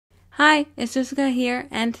Hi, it's Jessica here,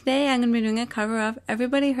 and today I'm going to be doing a cover of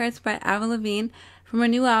Everybody Hurts by Avril Lavigne from her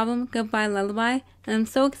new album, Goodbye Lullaby. And I'm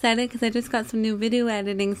so excited because I just got some new video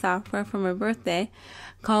editing software for my birthday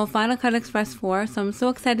called Final Cut Express 4, so I'm so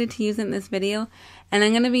excited to use it in this video, and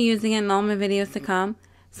I'm going to be using it in all my videos to come.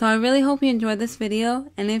 So I really hope you enjoyed this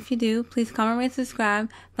video, and if you do, please comment, rate, subscribe,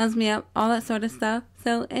 thumbs me up, all that sort of stuff.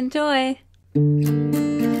 So enjoy!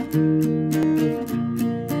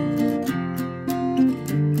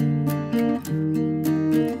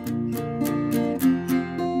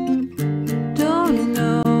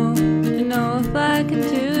 I can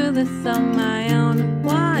do this on my own.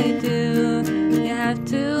 Why do you have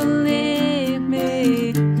to leave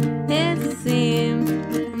me? It seems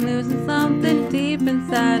I'm losing something deep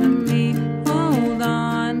inside of me. Hold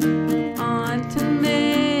on to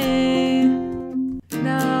me.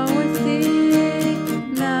 Now I see.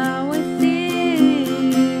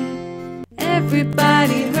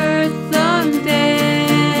 Everybody hurts some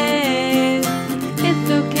days. It's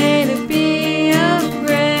okay to be afraid.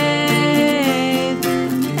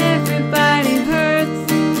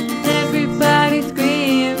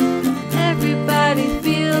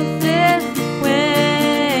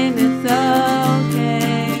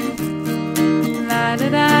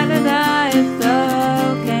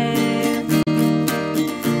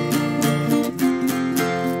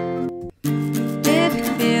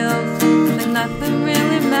 Nothing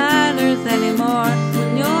really matters anymore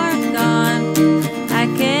when you're gone. I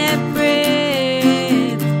can't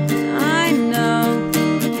breathe. I know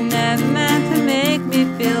you never meant to make me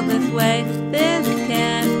feel this way. This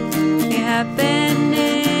can't be happening.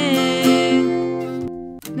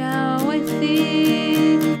 Now I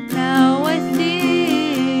see.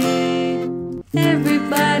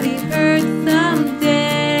 Everybody hurts some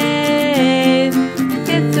days.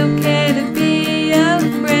 It's okay to be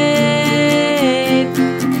afraid.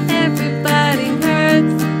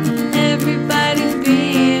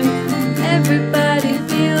 Everybody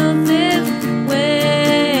feels this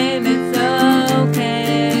way, and it's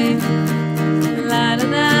okay. La da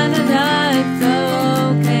da da da, it's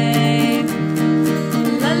okay.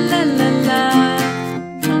 La la la la.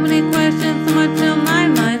 So many questions, so much on my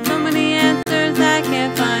mind, so many answers I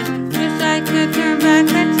can't find. Wish I could turn back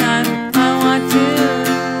the time. I want to.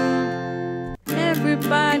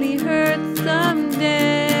 Everybody hurts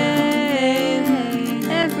someday.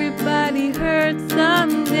 Everybody hurts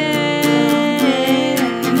someday.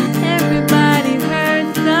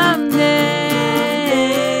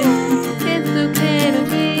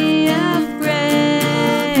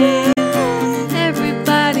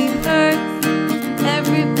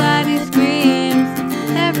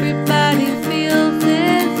 Everybody feels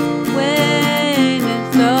this way, and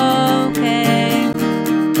it's okay.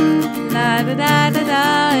 La da da da da,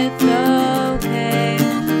 it's okay.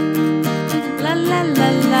 La la la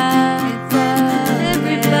la, it's okay.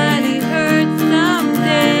 Everybody hurts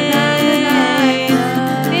someday.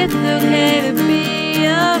 It's okay to be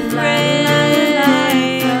afraid.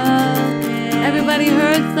 Everybody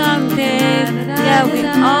hurts someday. Yeah, we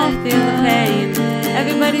all feel the pain.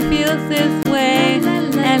 Everybody feels this way, and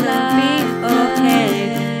it'll be okay.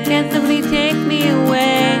 Can somebody take me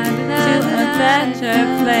away to a better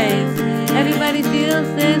place? Everybody feels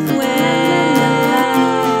this way.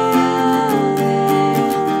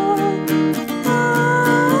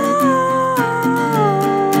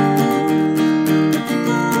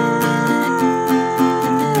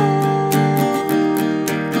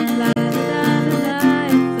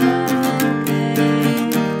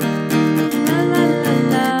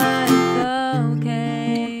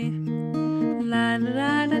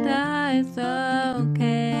 It's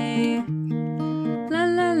okay. La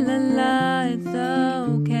la la la, it's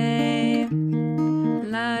okay.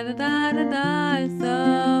 La da da da da, it's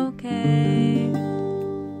okay.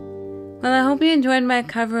 Well, I hope you enjoyed my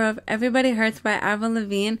cover of Everybody Hurts by Avril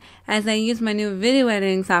Lavigne as I use my new video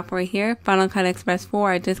editing software here, Final Cut Express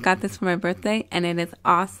 4. I just got this for my birthday and it is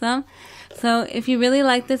awesome. So if you really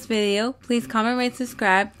like this video, please comment, rate,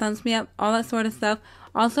 subscribe, thumbs me up, all that sort of stuff.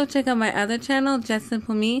 Also check out my other channel, Just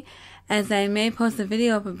Simple Me, as I may post a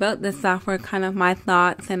video up about this software, kind of my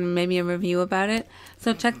thoughts and maybe a review about it.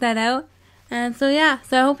 So check that out. And so yeah,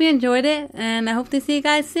 so I hope you enjoyed it, and I hope to see you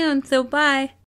guys soon. So bye!